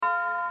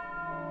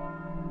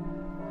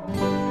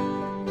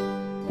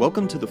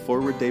Welcome to the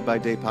Forward Day by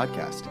Day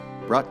podcast,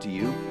 brought to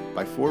you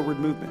by Forward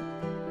Movement.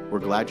 We're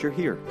glad you're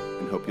here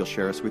and hope you'll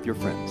share us with your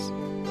friends.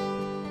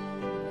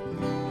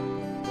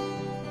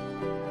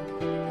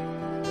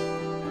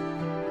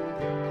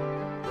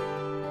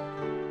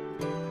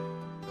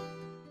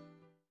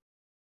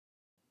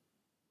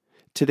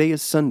 Today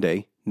is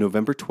Sunday,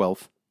 November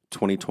 12th,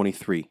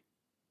 2023.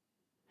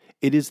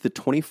 It is the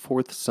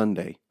 24th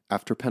Sunday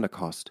after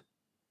Pentecost.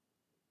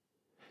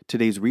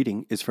 Today's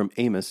reading is from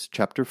Amos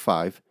chapter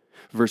 5,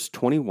 verse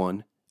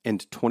 21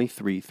 and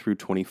 23 through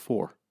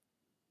 24.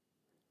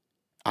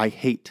 I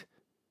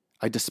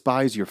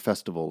despise your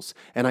festivals,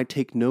 and I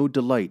take no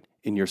delight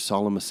in your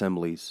solemn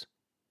assemblies.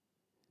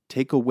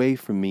 Take away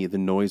from me the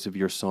noise of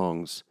your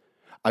songs.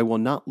 I will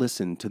not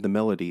listen to the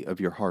melody of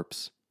your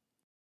harps.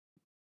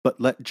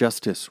 But let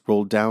justice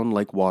roll down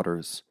like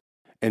waters,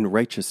 and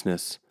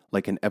righteousness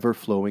like an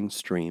ever-flowing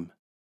stream.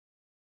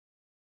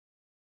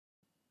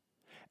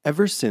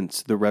 Ever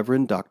since the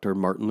Reverend Dr.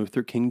 Martin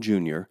Luther King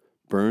Jr.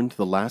 burned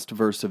the last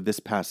verse of this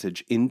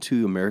passage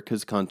into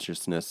America's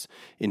consciousness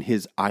in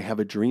his I Have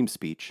a Dream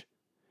speech,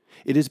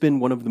 it has been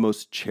one of the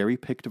most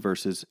cherry-picked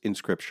verses in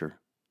Scripture.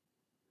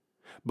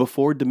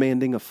 Before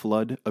demanding a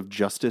flood of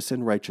justice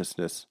and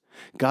righteousness,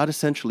 God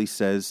essentially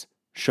says,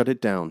 "Shut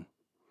it down.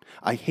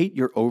 I hate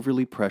your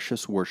overly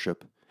precious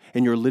worship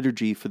and your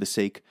liturgy for the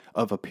sake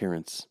of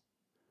appearance.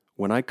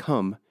 When I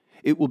come,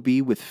 it will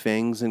be with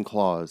fangs and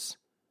claws.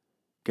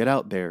 Get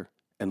out there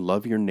and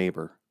love your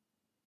neighbor."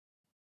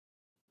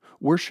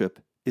 Worship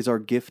is our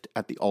gift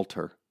at the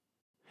altar,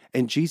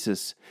 and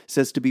Jesus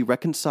says to be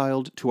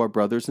reconciled to our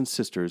brothers and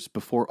sisters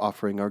before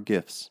offering our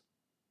gifts.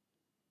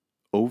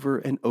 Over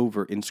and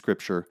over in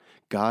Scripture,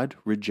 God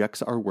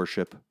rejects our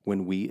worship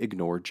when we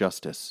ignore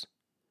justice.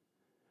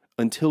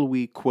 Until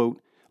we,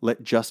 quote,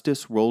 let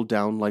justice roll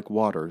down like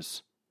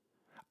waters,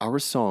 our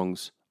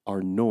songs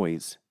are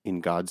noise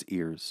in God's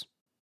ears.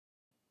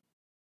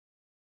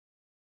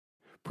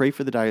 Pray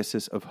for the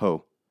Diocese of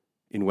Ho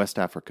in West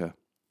Africa.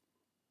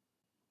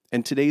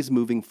 And today's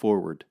moving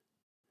forward.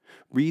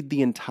 Read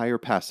the entire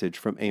passage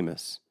from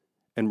Amos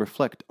and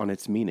reflect on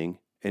its meaning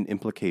and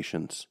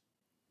implications.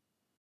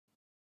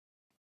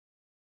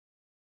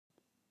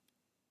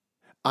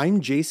 I'm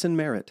Jason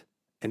Merritt,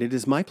 and it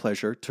is my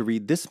pleasure to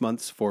read this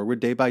month's Forward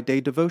Day by Day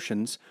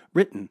devotions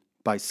written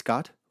by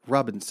Scott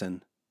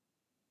Robinson.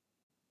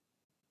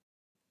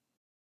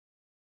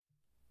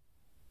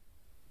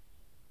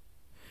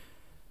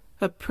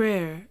 A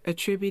prayer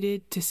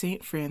attributed to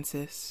St.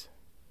 Francis.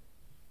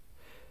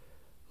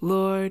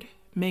 Lord,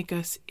 make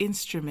us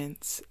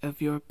instruments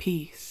of your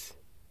peace.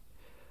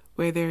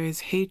 Where there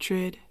is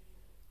hatred,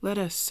 let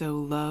us sow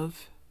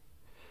love.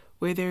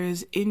 Where there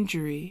is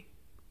injury,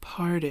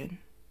 pardon.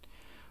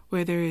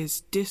 Where there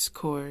is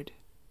discord,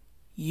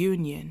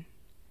 union.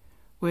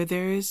 Where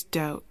there is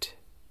doubt,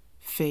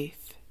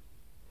 faith.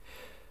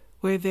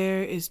 Where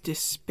there is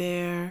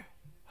despair,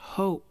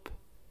 hope.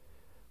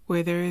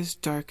 Where there is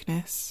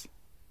darkness,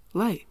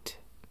 light.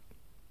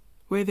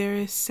 Where there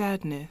is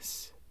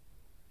sadness,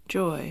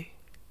 joy.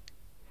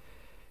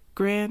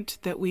 Grant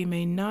that we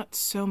may not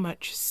so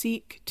much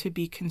seek to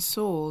be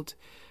consoled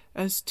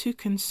as to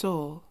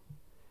console,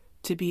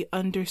 to be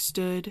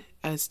understood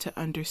as to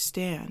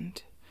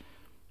understand,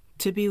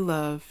 to be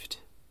loved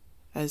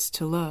as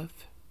to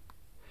love.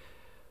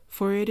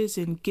 For it is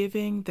in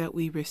giving that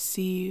we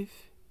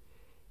receive,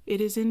 it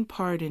is in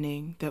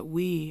pardoning that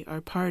we are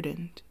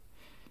pardoned,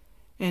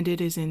 and it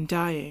is in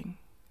dying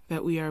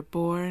that we are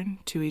born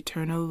to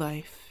eternal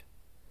life.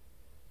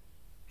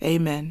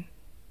 Amen.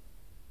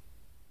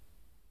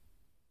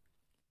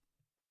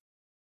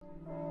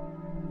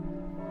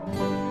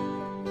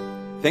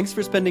 Thanks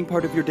for spending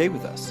part of your day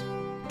with us.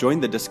 Join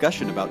the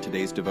discussion about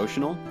today's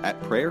devotional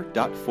at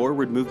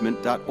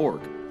prayer.forwardmovement.org,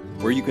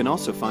 where you can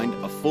also find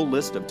a full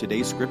list of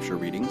today's scripture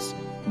readings,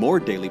 more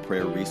daily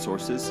prayer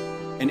resources,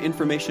 and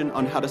information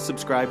on how to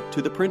subscribe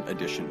to the print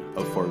edition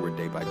of Forward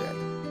Day by Day.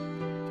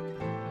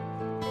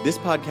 This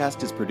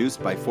podcast is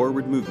produced by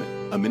Forward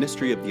Movement, a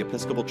ministry of the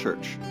Episcopal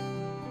Church.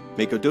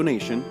 Make a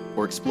donation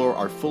or explore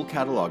our full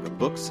catalog of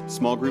books,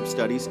 small group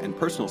studies, and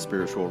personal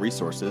spiritual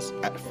resources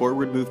at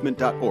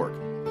forwardmovement.org.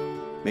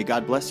 May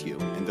God bless you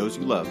and those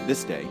you love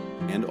this day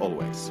and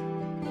always.